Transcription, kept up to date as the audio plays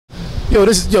Yo,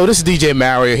 this is DJ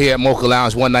Mario here at Mocha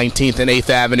Lounge, 119th and 8th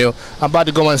Avenue. I'm about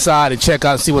to go inside and check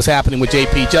out and see what's happening with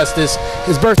JP Justice.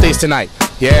 His birthday's tonight.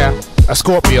 Yeah, a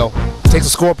Scorpio. Takes a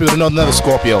Scorpio to know another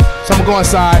Scorpio. So I'm gonna go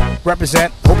inside,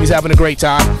 represent. Hope he's having a great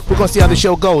time. We're gonna see how the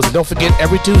show goes. And don't forget,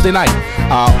 every Tuesday night,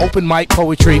 open mic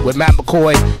poetry with Matt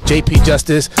McCoy, JP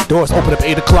Justice. Doors open up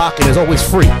 8 o'clock and it's always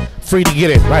free. Free to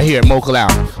get in right here at Mocha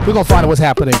Lounge. We're gonna find out what's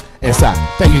happening inside.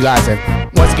 Thank you guys, and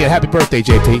once again, happy birthday,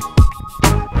 JP.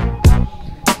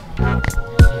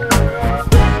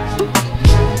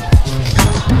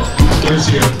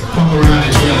 Here, come around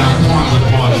and join our Kwanzaa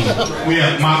party. We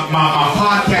have my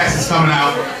podcast is coming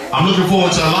out. I'm looking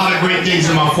forward to a lot of great things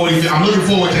in my 45th. I'm looking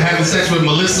forward to having sex with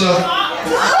Melissa,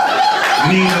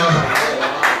 Nina.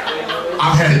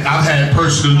 I've had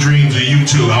personal dreams of you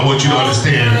too. I want you to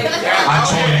understand. I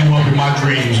told you up in my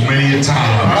dreams many a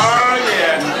times. Oh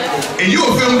yeah. And you're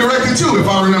a film director too, if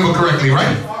I remember correctly,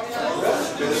 right?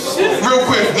 Real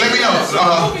quick, let me know.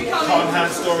 Colton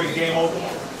Hines story, Game Over.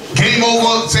 Game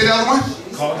Over, say the other one?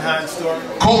 Colton Hines story.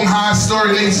 Colton Hines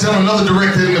story, ladies and gentlemen, another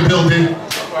director in the building.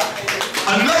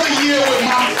 Another year with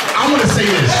my, I want to say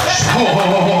this.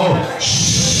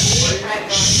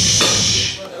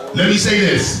 Shh. Let me say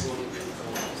this.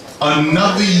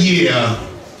 Another year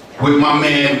with my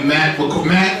man, Matt.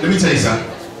 Matt, let me tell you something.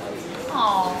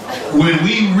 When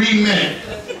we re-met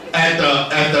at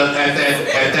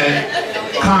that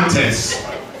contest,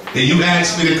 and you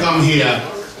asked me to come here,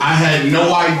 I had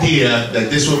no idea that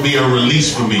this would be a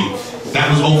release for me. That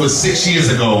was over 6 years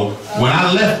ago. When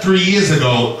I left 3 years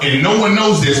ago, and no one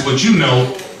knows this, but you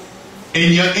know,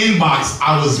 in your inbox,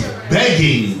 I was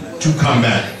begging to come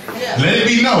back. Let it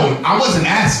be known, I wasn't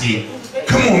asking,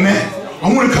 come on man,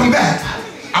 I want to come back.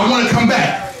 I want to come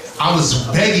back. I was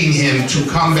begging him to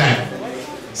come back.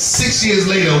 6 years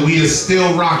later, we are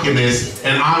still rocking this,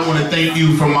 and I want to thank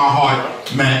you from my heart,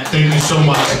 Matt. Thank you so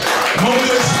much.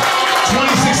 Mocha's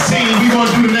 2016, we're going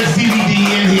to do the next DVD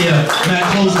in here. Matt,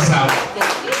 close us out.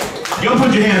 Y'all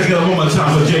put your hands together one more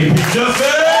time for JP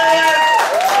Justice!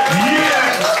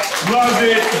 Yeah! Love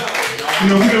it!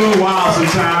 You know, we get a little wild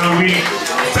sometimes.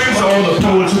 Thanks to all the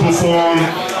poets who perform.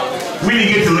 We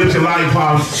didn't get to lips and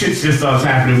lollipops. Shit just starts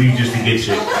happening. We just didn't get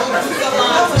shit.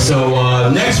 So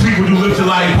next week we'll do lips and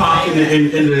lollipop in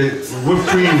the whipped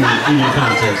cream eating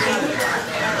contest.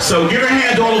 So give a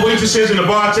hand to all the waitresses and the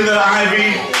bartender,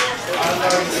 Ivy,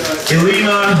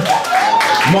 Elena,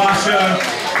 Marsha,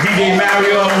 DJ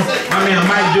Mario, my man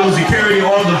Mike Dill, security,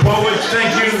 all the poets.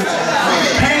 Thank you.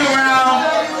 Hang around.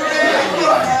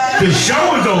 The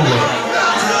show is over.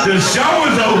 The show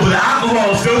is over. The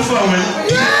alcohol is still flowing.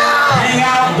 Hang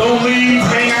out, don't leave,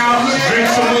 hang out, drink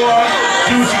some more,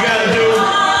 do what you gotta do.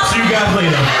 See you guys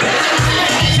later.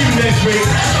 See you next week.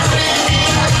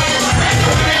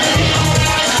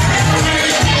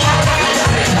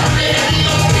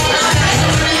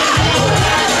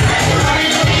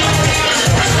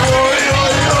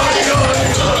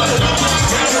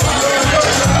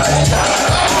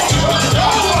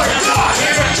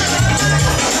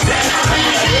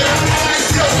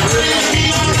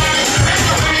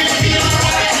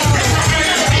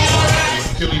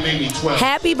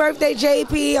 Happy birthday,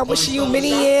 JP. I'm wishing you many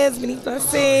years, many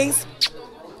blessings.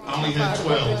 I only had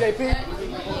 12. JP?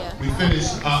 We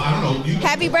finished, I don't know.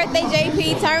 Happy birthday,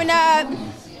 JP. Turn up.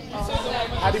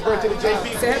 Happy birthday to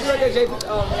JP. Say happy birthday, JP.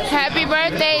 Happy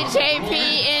birthday, JP.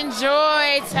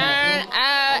 Enjoy. Turn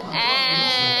up.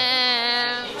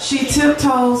 She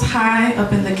tiptoes high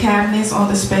up in the cabinets on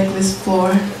the speckless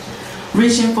floor,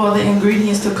 reaching for the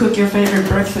ingredients to cook your favorite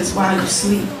breakfast while you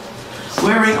sleep.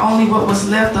 Wearing only what was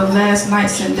left of last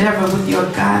night's endeavor with your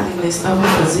godliness of a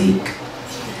physique.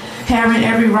 Hair in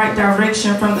every right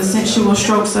direction from the sensual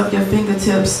strokes of your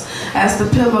fingertips as the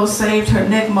pillow saved her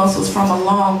neck muscles from a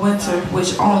long winter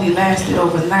which only lasted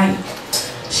overnight.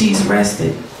 She's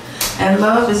rested, and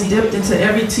love is dipped into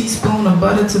every teaspoon of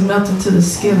butter to melt into the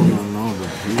skillet.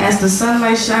 As the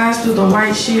sunlight shines through the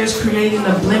white shears, creating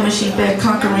a blemish effect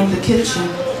conquering the kitchen.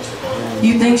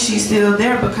 You think she's still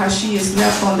there because she is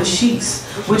left on the sheets,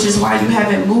 which is why you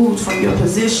haven't moved from your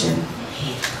position.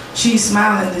 She's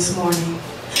smiling this morning,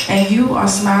 and you are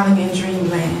smiling in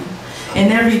dreamland.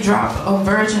 And every drop of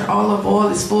virgin olive oil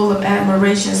is full of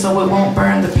admiration so it won't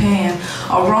burn the pan,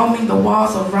 aroming the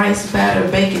walls of rice, batter,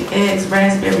 bacon, eggs,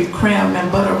 raspberry creme, and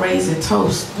butter raisin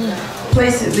toast.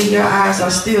 Placidly, your eyes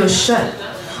are still shut.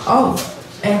 Oh,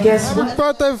 and guess what? Happy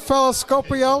birthday, fellow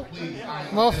Scorpio.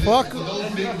 Motherfucker.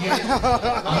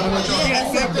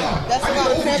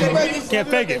 Can't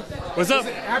fake it. What's up?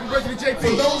 Happy birthday to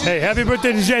JP. Hey, happy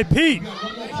birthday to JP.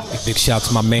 Big shout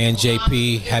to my man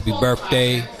JP. Happy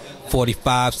birthday.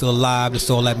 45 still alive. That's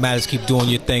all that matters. Keep doing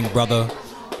your thing, brother.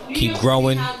 Keep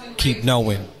growing. Keep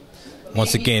knowing.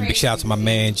 Once again, big shout out to my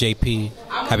man JP.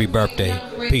 Happy birthday.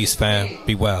 Peace, fam.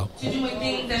 Be well.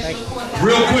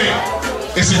 Real quick,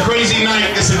 it's a crazy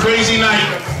night. It's a crazy night.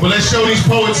 But let's show these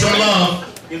poets some love.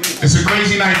 It's a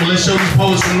crazy night, but let's show these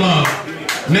poets some love.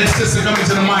 Next sister coming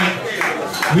to the mic.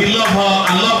 We love her.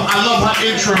 I love her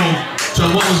intro to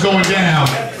what was going down.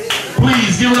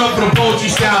 Please give it up for the Poetry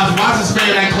Styles. Why is this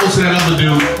man that close to that other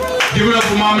dude? Give it up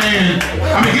for my man.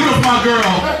 Give it up for my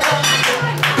girl.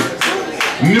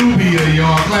 Nubia,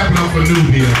 y'all. Clap it up for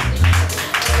Nubia.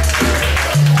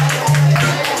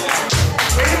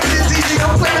 DJ,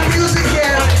 don't play the music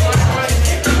yet.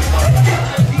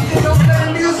 Don't play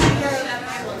the music yet.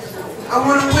 I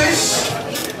want to wish.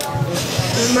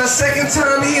 This is my second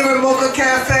time here at Mocha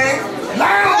Cafe.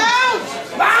 Lounge!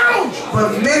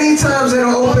 But many times at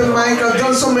an open mic, I've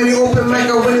done so many open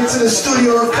mic, I went into the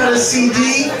studio and cut a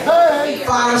CD.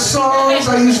 5 songs.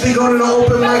 I usually go to the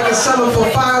open mic and sell them for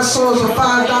 5 songs for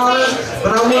 $5.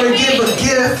 But I want to give a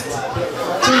gift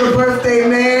to the birthday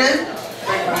man.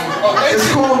 It's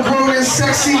called Grown and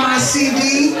Sexy, my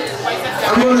CD.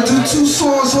 I'm going to do 2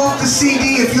 songs off the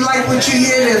CD. If you like what you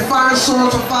hear, there's 5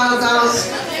 songs for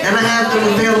 $5. And I have them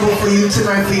available for you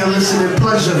tonight for your listening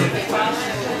pleasure.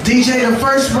 DJ, the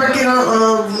first record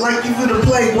I'd like you to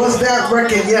play was that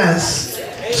record, yes.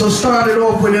 So start it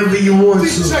off whenever you want to.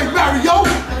 DjMario!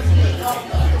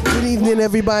 Good evening,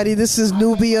 everybody. This is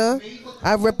Nubia.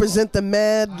 I represent the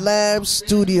Mad Lab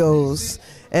Studios.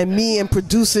 And me and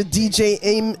producer DJ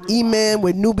E-Man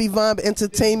with Newbie Vibe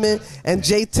Entertainment and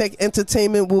J-Tech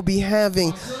Entertainment will be having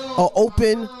an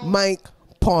open mic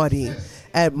party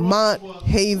at Mott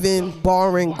Haven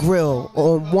Bar and Grill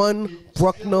on 1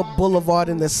 Bruckner Boulevard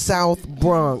in the South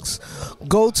Bronx.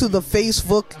 Go to the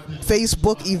Facebook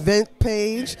event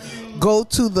page. Go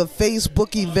to the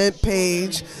Facebook event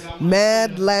page,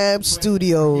 Mad Lab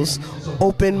Studios,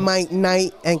 open mic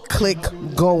night, and click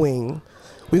going.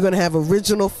 We're going to have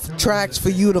original tracks for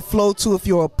you to flow to if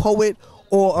you're a poet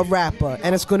or a rapper.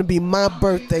 And it's going to be my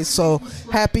birthday, so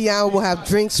happy hour. We'll have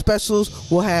drink specials.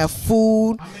 We'll have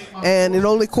food. And it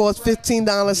only costs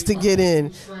 $15 to get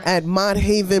in at Mott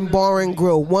Haven Bar and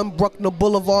Grill, 1 Bruckner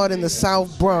Boulevard in the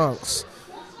South Bronx.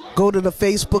 Go to the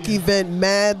Facebook event,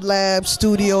 Mad Lab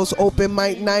Studios, open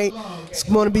mic night. It's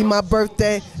going to be my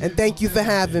birthday, and thank you for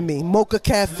having me. Mocha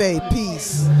Cafe,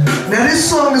 peace. Now this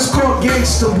song is called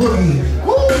Gangsta Boogie,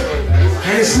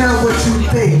 and it's not what you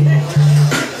think.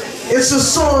 It's a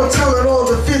song telling all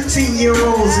the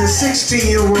 15-year-olds and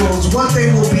 16-year-olds what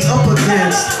they will be up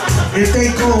against if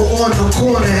they go on the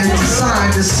corner and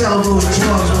decide to sell those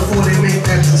drugs before they make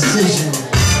that decision.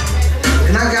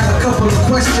 And I got a couple of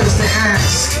questions to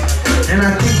ask, and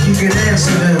I think you can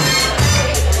answer them.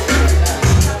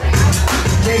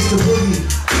 Gangsta Boogie,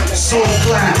 Soul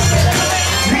Clap.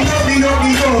 New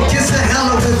York, it's a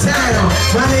hell of a town.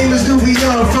 My name is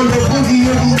Nubia from the Boogie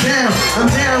Woogie Down. I'm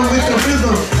down with the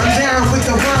rhythm, I'm down with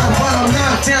the rhyme, but I'm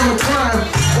not down with crime.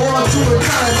 All to a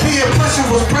time, peer pressure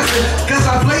was present, cause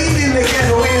I played in the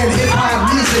ghetto and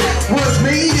hip-hop music was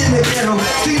made in the ghetto.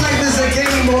 See, life is a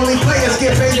game, only players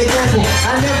get paid to gamble.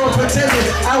 I never pretended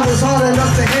I was hard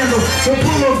enough to handle. The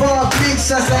boulevard beats,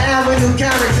 that's the avenue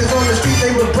characters on the street,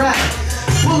 they would rap.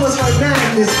 Bullets like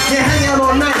madness, you hang out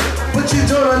all night, but you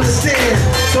don't understand.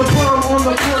 The bomb on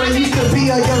the corner used to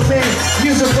be a young man.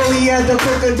 Years ago he had the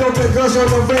cook and dope and girls on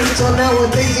the rental.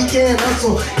 Nowadays he can't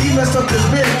hustle, he messed up his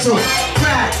mental.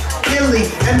 Crack, Illy,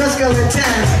 and mescaline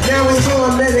tab. Now he's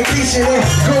on medication and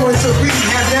going to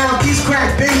rehab. Now these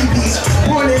crack babies,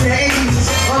 born in the 80s,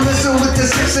 I'm messing with the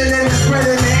Simpson and the spread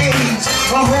in the 80s.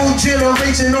 A whole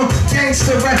generation of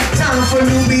gangster rap. Time for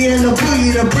Nubia and the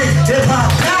Boogie to bring hip-hop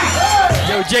back.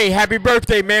 Yo, Jay, happy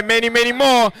birthday, man. Many, many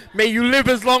more. May you live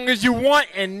as long as you want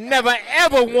and never,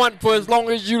 ever want for as long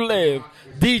as you live.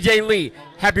 DJ Lee,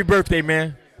 happy birthday,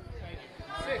 man.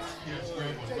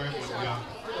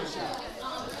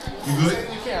 You good?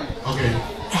 Okay.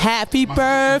 Happy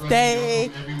birthday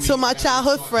to my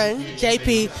childhood friend,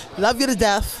 JP. Love you to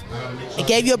death. I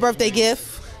gave you a birthday gift.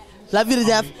 Love you to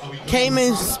death. Came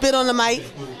and spit on the mic.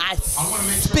 I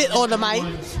spit on the mic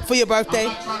for your birthday.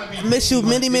 Miss you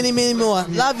many, many, many more.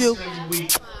 Love you.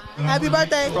 Happy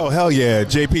birthday. Oh, hell yeah.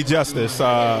 JP Justice.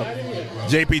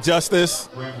 JP Justice.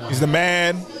 He's the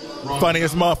man.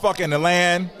 Funniest motherfucker in the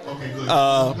land.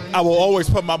 I will always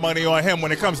put my money on him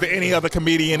when it comes to any other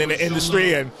comedian in the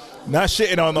industry, and not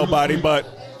shitting on nobody, but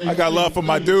I got love for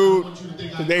my dude.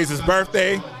 Today's his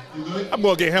birthday. I'm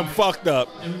going to get him fucked up.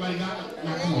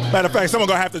 Matter of fact, someone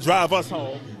going to have to drive us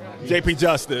home. JP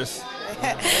Justice.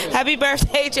 Happy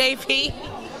birthday, JP.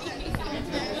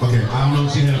 Okay, I don't know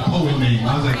if she had a poet name.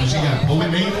 I was like, does she got a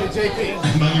poet name? Am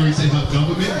I going to say her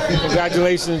government?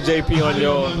 Congratulations, JP, on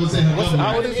your...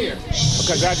 How old is he?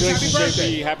 Congratulations,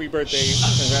 JP. Happy birthday.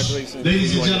 Congratulations.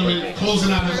 Ladies and gentlemen,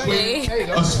 closing out a quick,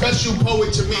 a special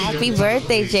poet to me. Happy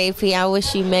birthday, JP. I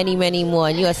wish you many, many more.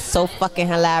 You are so fucking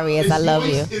hilarious. I love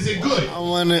you. Is it good? I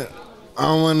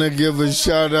wanna give a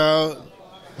shout out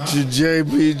to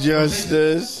JP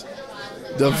Justice,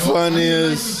 the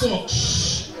funniest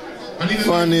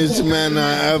man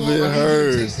I ever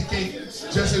heard.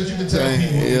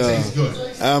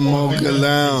 At Mocha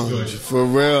Lounge, for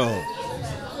real.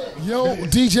 Yo,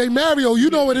 DJ Mario,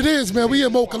 you know what it is, man. We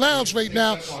in Mocha Lounge right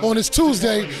now on this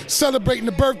Tuesday, celebrating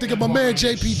the birthday of my man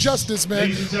JP Justice, man.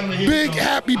 Big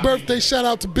happy birthday shout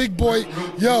out to Big Boy.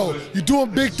 Yo, you're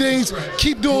doing big things.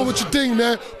 Keep doing what you think,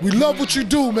 man. We love what you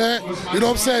do, man. You know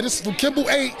what I'm saying? This is from Kimball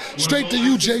 8 straight to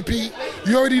you, JP.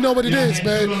 You already know what it is,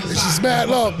 man. It's just mad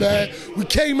love, man. We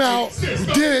came out, we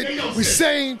did, we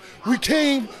sang, we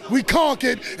came, we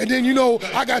conquered, and then, you know,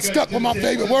 I got stuck with my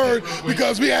favorite word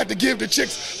because we had to give the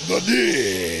chicks the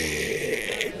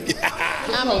dick.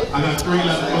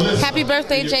 Happy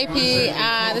birthday, JP.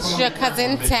 This is your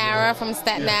cousin, Tara, from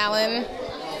Staten Island.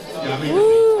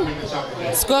 Woo.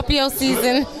 Scorpio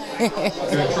season.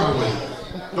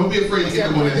 Don't be afraid to get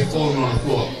the one that's falling on the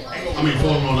floor. I mean,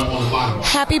 falling on the bottom.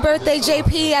 Happy birthday,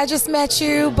 JP. I just met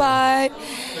you, but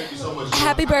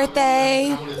happy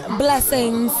birthday.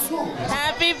 Blessings.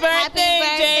 Happy birthday,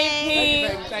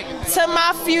 JP. To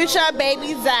my future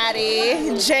baby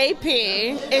daddy,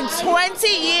 JP. In 20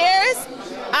 years,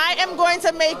 I am going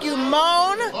to make you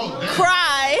moan,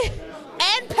 cry,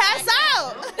 and pass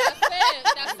out.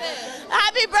 That's it.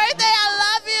 Happy birthday. I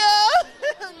love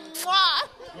you. Mwah.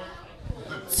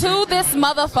 To this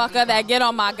motherfucker that get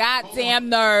on my goddamn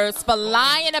nerves for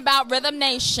lying about Rhythm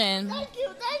Nation. Thank you.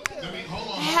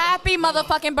 Happy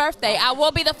motherfucking birthday. I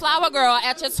will be the flower girl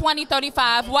at your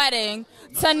 2035 wedding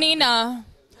to Nina,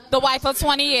 the wife of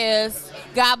 20 years.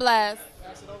 God bless.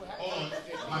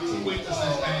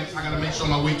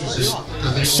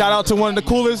 Shout out to one of the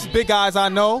coolest big guys I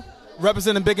know,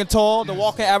 representing big and tall, the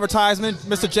walking advertisement,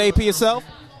 Mr. JP himself.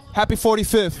 Happy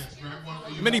 45th.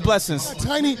 Many blessings.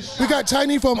 Tiny, we got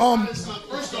Tiny from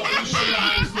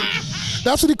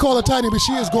that's what he call her, Tiny, but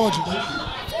she is gorgeous.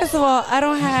 First of all, I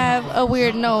don't have a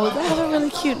weird nose. I have a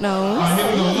really cute nose.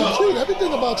 You're cute.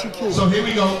 Everything about you cute. So here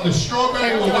we go. The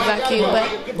strawberry. Everything about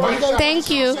cute, but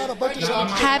thank you.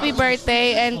 Happy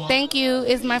birthday, and thank you.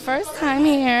 It's my first time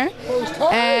here,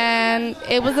 and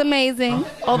it was amazing.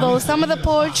 Although some of the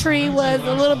poetry was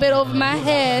a little bit over my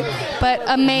head, but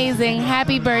amazing.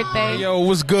 Happy birthday. Yo,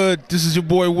 what's good? This is your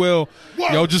boy Will.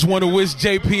 Yo, just want to wish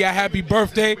JP a happy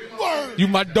birthday. You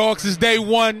my dog since day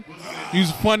one.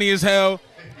 You's funny as hell.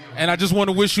 And I just want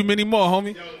to wish you many more,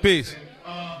 homie. Peace.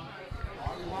 I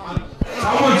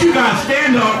want you guys to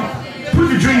stand up, put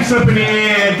your drinks up in the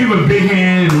air, give a big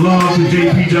hand and love to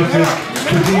JP Justice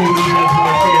for doing what he does for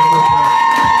my family.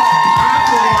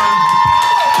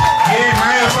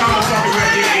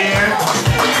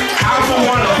 I also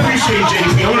want to appreciate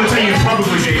JP. I want to tell you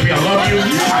publicly, JP, I love you.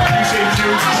 I appreciate you.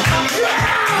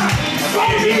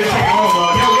 Yeah, he can take all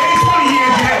love. Yo, it ain't 20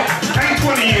 years yet. It ain't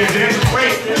 20 years yet.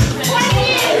 Wait.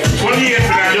 20 years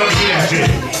from now, y'all can see that shit.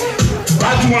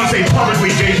 I just want to say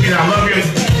publicly, JP, that I love you.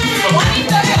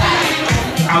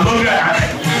 I love you.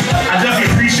 I definitely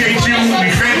appreciate you.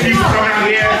 We thank you for coming out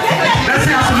here. Let's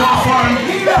have some more fun.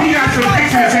 He got some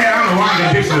dicks in his hand. I don't know why he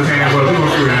got dicks in his hand, but we're going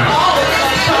to figure it out.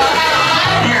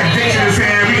 He got dicks in his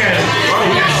hand. We got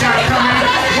shots coming.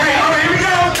 Wait, all right, here we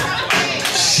go.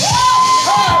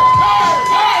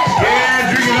 Yeah,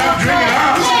 drink it up, drink it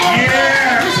up.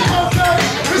 Yeah.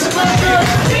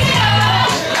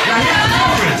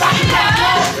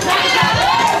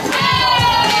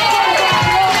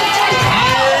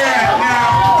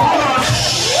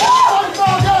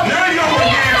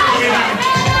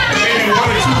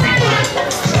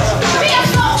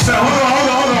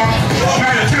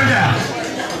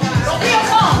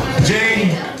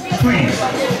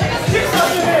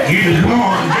 Come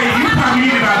on, Jay, you probably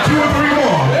need about 2 or 3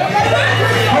 more.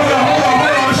 Hold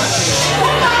on.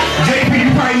 JP,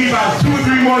 you probably need about 2 or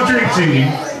 3 more drinks in you.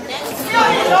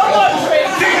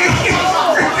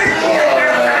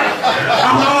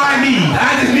 I'm all I need.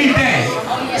 I just need that.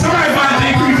 Somebody buy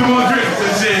JP some more drinks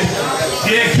and shit.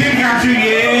 Yeah, Kim got you,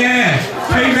 yeah.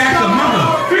 Pay back the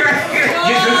mother.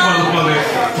 Get this motherfucker.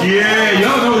 Yeah,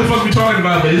 y'all know what the fuck we talking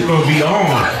about, but it's gonna be on.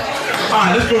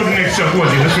 Alright, let's go to the next show. Come on,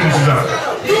 let's finish this up.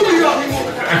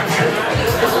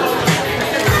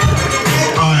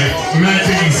 Alright,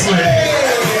 Magic and Slick.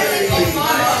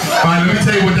 Alright, let me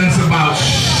tell you what that's about.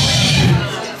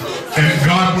 And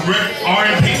God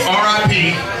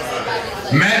R.I.P.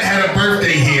 Matt had a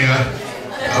birthday here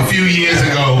a few years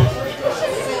ago,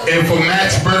 and for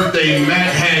Matt's birthday,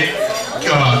 Matt had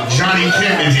Johnny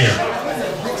Kemp in here.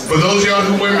 For those of y'all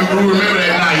who remember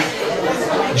that night,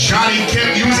 Johnny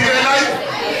Kemp, you was here that night?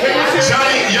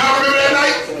 Y'all remember that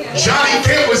night? Johnny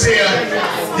Kemp was here.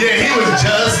 Yeah, he was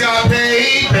just got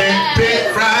paid,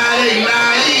 Friday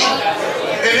night.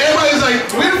 And everybody's like,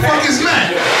 where the fuck is Matt?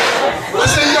 I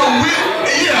said, yo,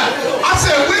 I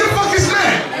said, where the fuck is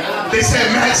Matt? They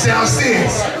said, Matt's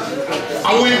downstairs.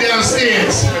 I went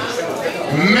downstairs.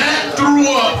 Matt threw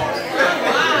up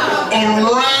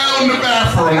around the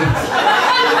bathroom.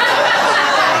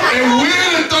 And where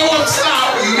the throw up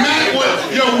stopped,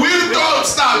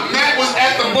 Matt was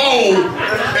at the bowl.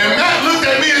 And Matt looked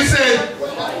at me and said,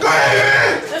 go ahead,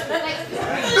 man.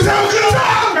 Let's have a good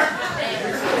time.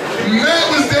 Matt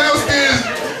was downstairs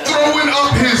throwing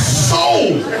up his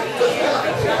soul.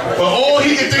 But all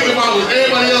he could think about was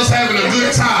everybody else having a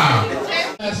good time.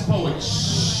 Last poet.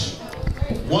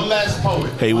 One last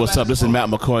poet. Hey, what's up? This is Matt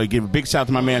McCoy. Give a big shout out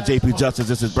to my man JP Justice.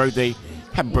 This is his birthday.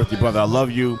 Happy birthday, brother. I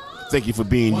love you. Thank you for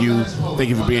being you. Thank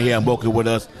you for being here in Boca with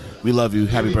us. We love you.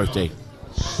 Happy birthday.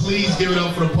 Please give it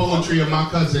up for the poetry of my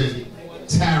cousin,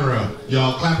 Tara.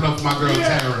 Y'all clap it up for my girl,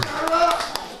 Tara.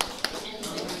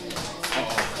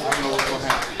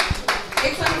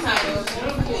 It's untitled.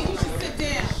 I think you should sit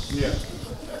down. Yeah.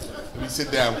 Let me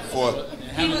sit down before.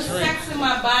 He was sexing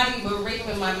my body but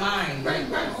raping my mind.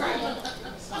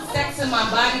 Sexing my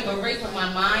body but raping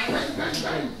my mind.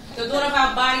 The thought of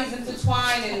our bodies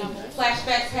intertwined and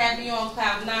flashbacks had me on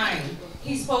cloud 9.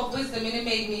 He spoke wisdom and it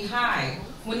made me high.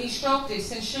 When he stroked it,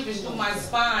 sent shivers through my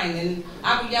spine, and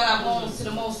I would yell out moans to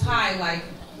the Most High like,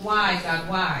 why, God,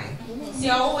 why? See,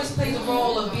 I always played the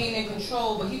role of being in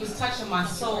control, but he was touching my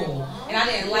soul, and I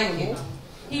didn't like it.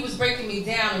 He was breaking me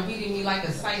down and reading me like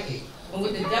a psychic. And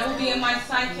with the devil being my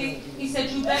sidekick, he said,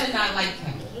 you better not like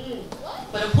him.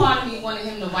 But a part of me wanted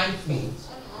him to wife me.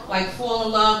 Like fall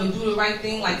in love and do the right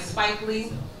thing like Spike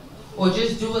Lee, or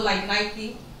just do it like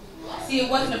Nike. See, it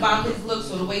wasn't about his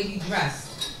looks or the way he dressed.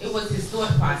 It was his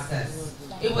thought process.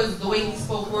 It was the way he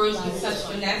spoke words with such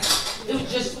finesse. It was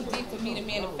just too deep for me to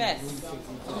manifest.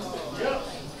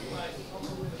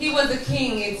 He was a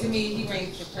king, and to me, he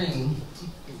reigned supreme.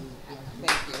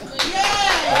 Thank you.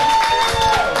 Yeah!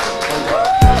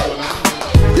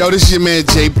 Yo, this is your man,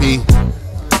 JP.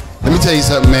 Let me tell you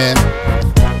something, man.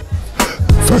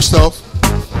 First off,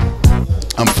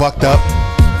 I'm fucked up.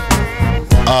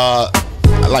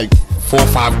 Like 4 or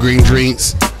 5 green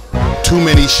drinks. Too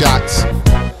many shots.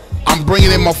 I'm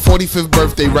bringing in my 45th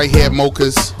birthday right here at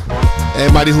Mocha's.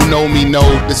 Everybody who know me know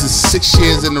this is 6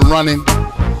 years in the running.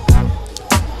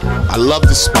 I love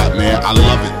this spot, man. I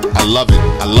love it. I love it.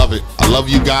 I love it. I love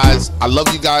you guys. I love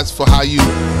you guys for how you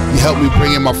helped me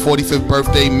bring in my 45th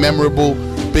birthday. Memorable.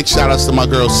 Big shout outs to my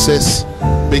girl Sis.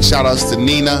 Big shout outs to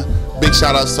Nina. Big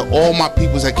shout outs to all my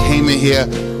peoples that came in here.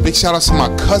 Big shout outs to my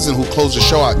cousin who closed the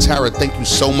show out, Tara. Thank you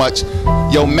so much.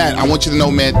 Yo, Matt, I want you to know,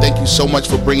 man, thank you so much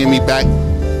for bringing me back.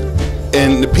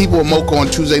 And the people of Mocha on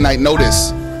Tuesday night know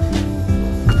this.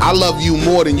 I love you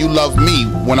more than you love me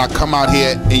when I come out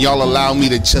here and y'all allow me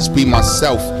to just be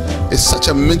myself. It's such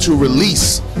a mental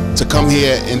release to come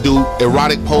here and do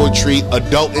erotic poetry,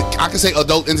 adult, I can say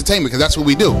adult entertainment, because that's what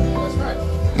we do.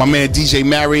 My man DJ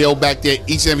Mario back there,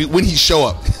 each and every, when he show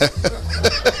up.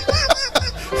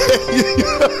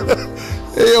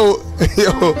 Yo.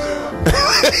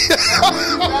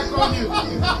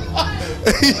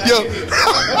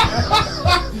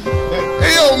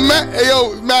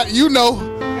 Matt, you know,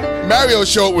 Mario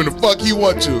show up when the fuck he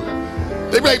want to.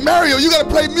 They be like, Mario, you gotta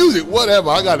play music. Whatever,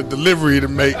 I got a delivery to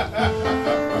make.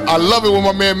 I love it when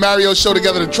my man Mario show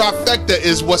together. The trifecta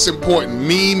is what's important.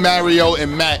 Me, Mario,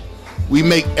 and Matt. We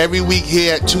make every week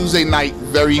here at Tuesday night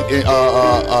very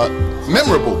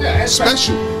memorable,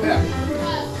 special.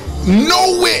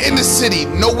 Nowhere in the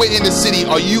city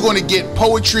are you going to get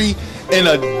poetry and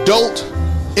adult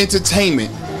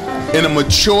entertainment in a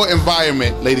mature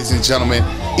environment, ladies and gentlemen.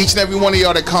 Each and every one of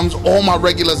y'all that comes, all my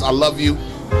regulars, I love you.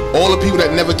 All the people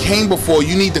that never came before,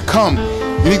 you need to come.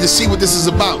 You need to see what this is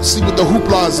about, see what the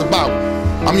hoopla is about.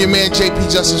 I'm your man, JP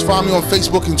Justice. Follow me on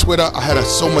Facebook and Twitter. I had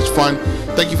so much fun.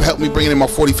 Thank you for helping me bring in my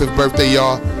 45th birthday,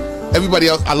 y'all. Everybody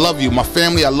else, I love you. My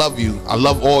family, I love you. I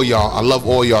love all y'all. I love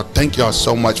all y'all. Thank y'all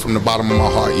so much from the bottom of my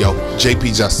heart, yo.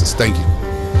 JP Justice, thank you.